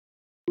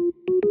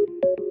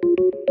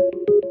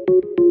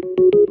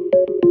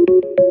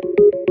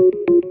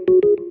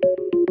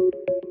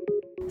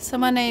So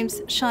my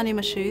name's Shani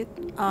Mashood.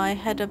 I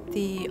head up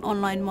the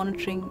online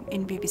monitoring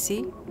in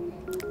BBC,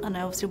 and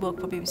I obviously work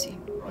for BBC.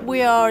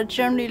 We are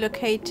generally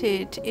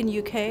located in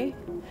UK,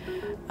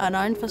 and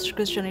our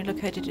infrastructure is generally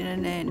located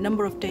in a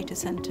number of data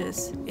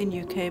centres in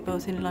UK,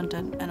 both in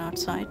London and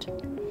outside.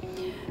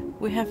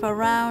 We have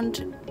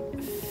around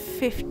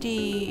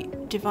 50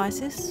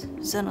 devices,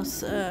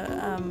 Zenoss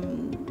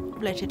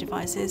related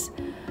devices,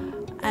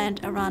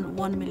 and around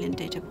 1 million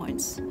data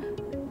points.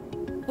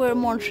 We're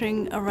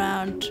monitoring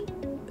around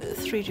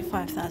 3,000 to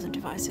 5,000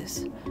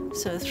 devices.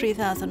 So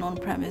 3,000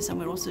 on-premise, and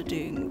we're also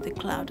doing the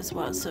cloud as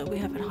well. So we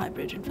have a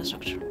hybrid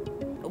infrastructure.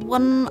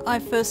 When I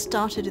first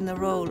started in the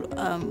role,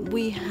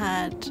 we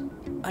had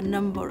an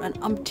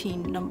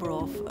umpteen number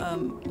of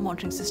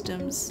monitoring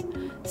systems,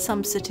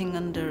 some sitting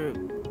under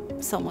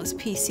someone's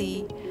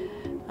PC,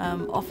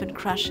 often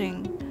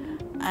crashing,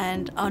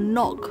 and our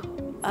NOC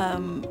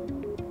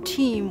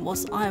team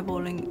was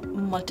eyeballing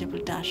multiple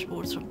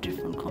dashboards from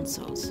different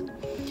consoles.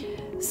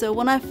 So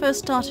when I first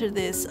started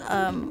this,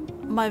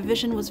 my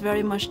vision was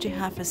very much to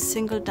have a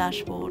single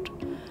dashboard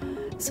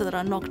so that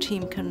our NOC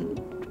team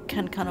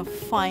can kind of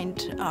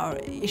find our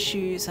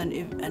issues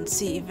and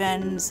see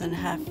events and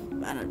have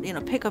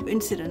pick up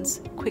incidents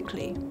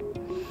quickly.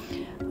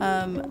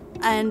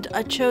 And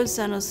I chose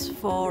Zenoss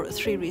for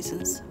 3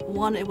 reasons.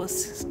 One, it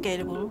was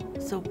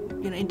scalable, so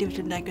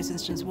individual Negus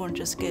instances weren't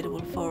just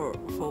scalable for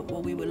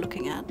what we were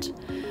looking at.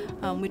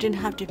 We didn't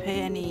have to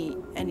pay any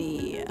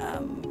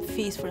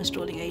fees for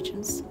installing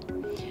agents.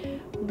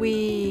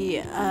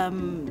 We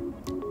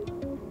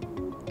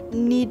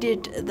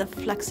needed the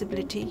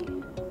flexibility,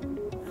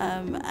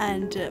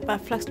 and by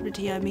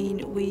flexibility I mean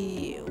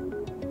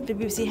the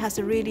BBC has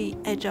a really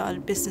agile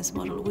business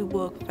model. We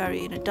work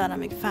very in a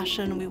dynamic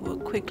fashion, we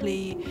work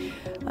quickly,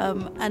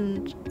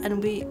 and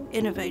we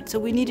innovate. So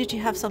we needed to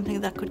have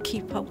something that could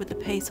keep up with the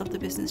pace of the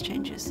business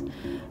changes.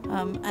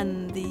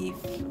 And the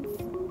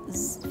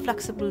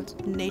flexible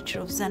nature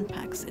of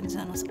ZenPacks in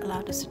Zenoss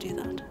allowed us to do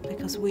that,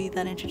 because we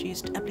then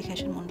introduced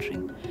application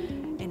monitoring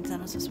in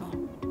Zenoss as well.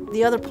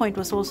 The other point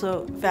was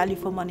also value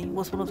for money,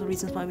 was one of the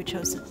reasons why we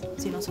chose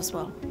Zenoss as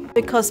well.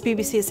 Because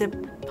BBC is a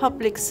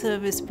public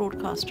service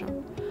broadcaster,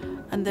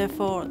 and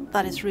therefore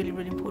that is really,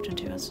 really important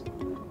to us.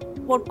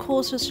 What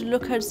caused us to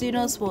look at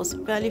Zenoss was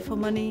value for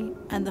money,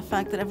 and the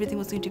fact that everything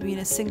was going to be in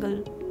a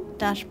single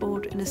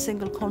dashboard, in a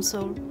single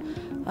console.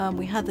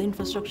 We had the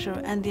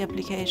infrastructure and the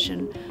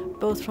application,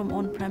 both from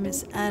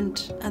on-premise and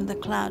the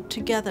cloud,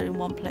 together in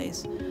one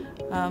place,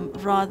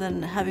 rather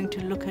than having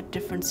to look at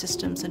different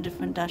systems and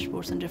different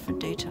dashboards and different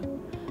data.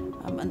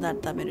 And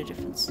that made a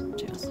difference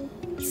to us.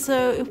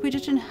 So if we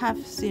didn't have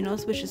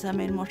Zenoss, which is our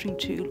main monitoring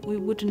tool, we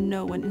wouldn't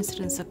know when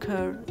incidents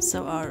occur,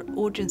 so our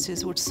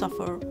audiences would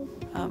suffer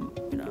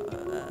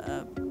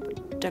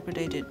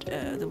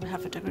they would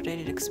have a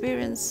degraded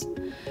experience.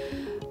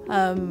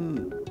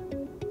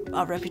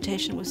 Our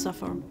reputation would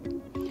suffer.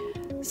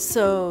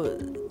 So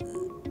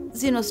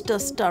Zenoss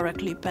does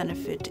directly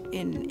benefit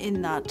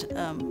in that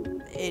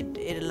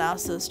it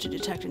allows us to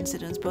detect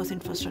incidents, both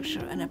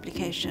infrastructure and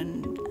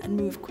application, and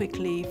move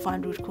quickly,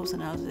 find root cause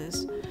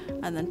analysis,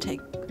 and then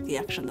take the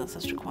action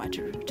that's required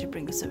to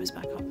bring the service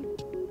back up.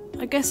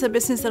 I guess the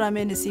business that I'm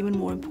in is even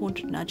more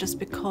important now, just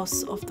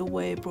because of the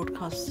way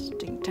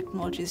broadcasting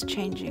technology is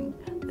changing.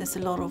 There's a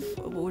lot of,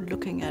 we're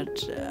looking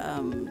at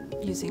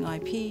using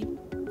IP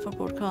for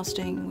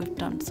broadcasting. We've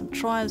done some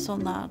trials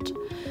on that.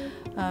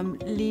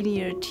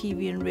 Linear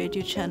TV and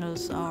radio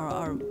channels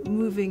are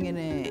moving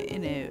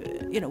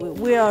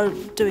we are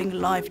doing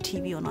live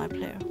TV on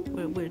iPlayer.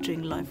 We're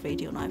doing live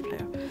radio on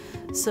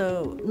iPlayer.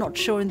 So not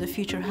sure in the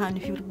future how many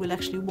people will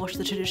actually watch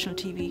the traditional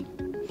TV.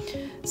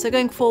 So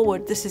going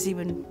forward, this is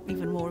even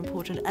more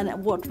important.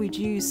 And what we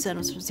do use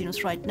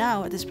Zenoss right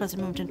now at this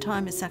present moment in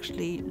time is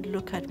actually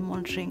look at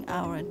monitoring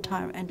our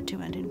entire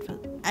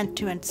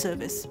end-to-end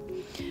service,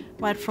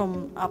 right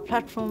from our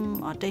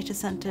platform, our data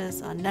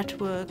centers, our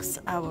networks,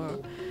 our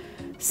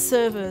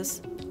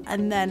servers,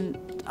 and then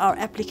our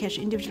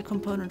application individual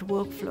component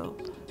workflow,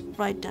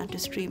 right down to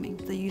streaming,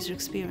 the user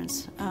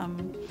experience.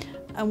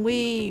 And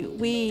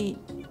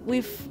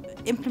we've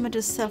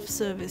implemented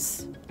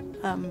self-service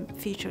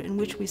feature in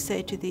which we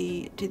say to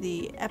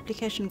the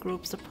application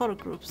groups, the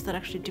product groups that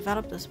actually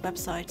develop those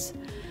websites,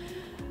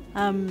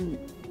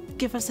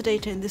 give us the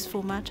data in this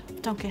format.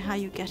 Don't care how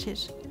you get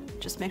it,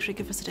 just make sure you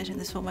give us the data in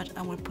this format,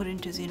 and we'll put it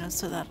into Zenoss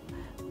so that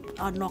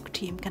our NOC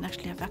team can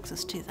actually have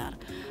access to that.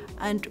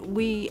 And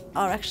we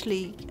are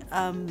actually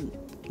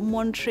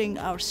monitoring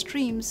our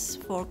streams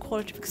for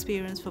quality of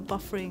experience, for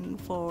buffering,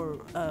 for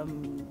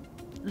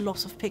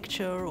loss of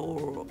picture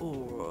or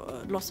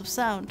loss of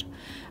sound,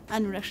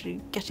 and we're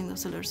actually getting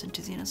those alerts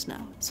into Zenoss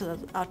now, so that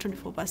our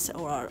 24/7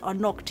 or our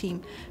NOC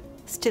team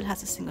still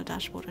has a single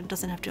dashboard and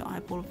doesn't have to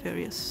eyeball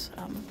various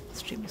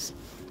streams.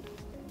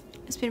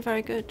 It's been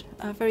very good,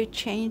 very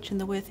changed in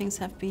the way things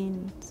have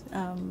been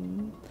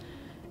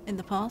in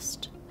the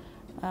past.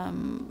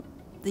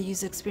 The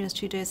user experience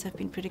 2 days have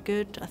been pretty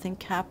good. I think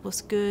CAP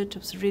was good. It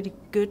was really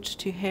good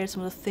to hear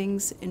some of the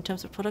things in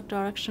terms of product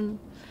direction.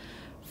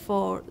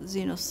 for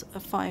Zenoss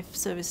 5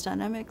 Service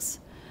Dynamics.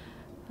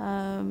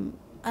 And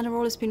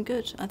overall, it's been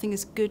good. I think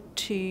it's good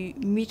to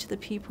meet the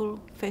people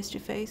face to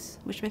face,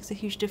 which makes a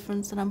huge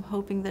difference. And I'm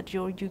hoping that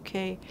your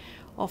UK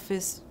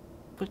office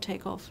will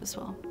take off as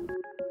well.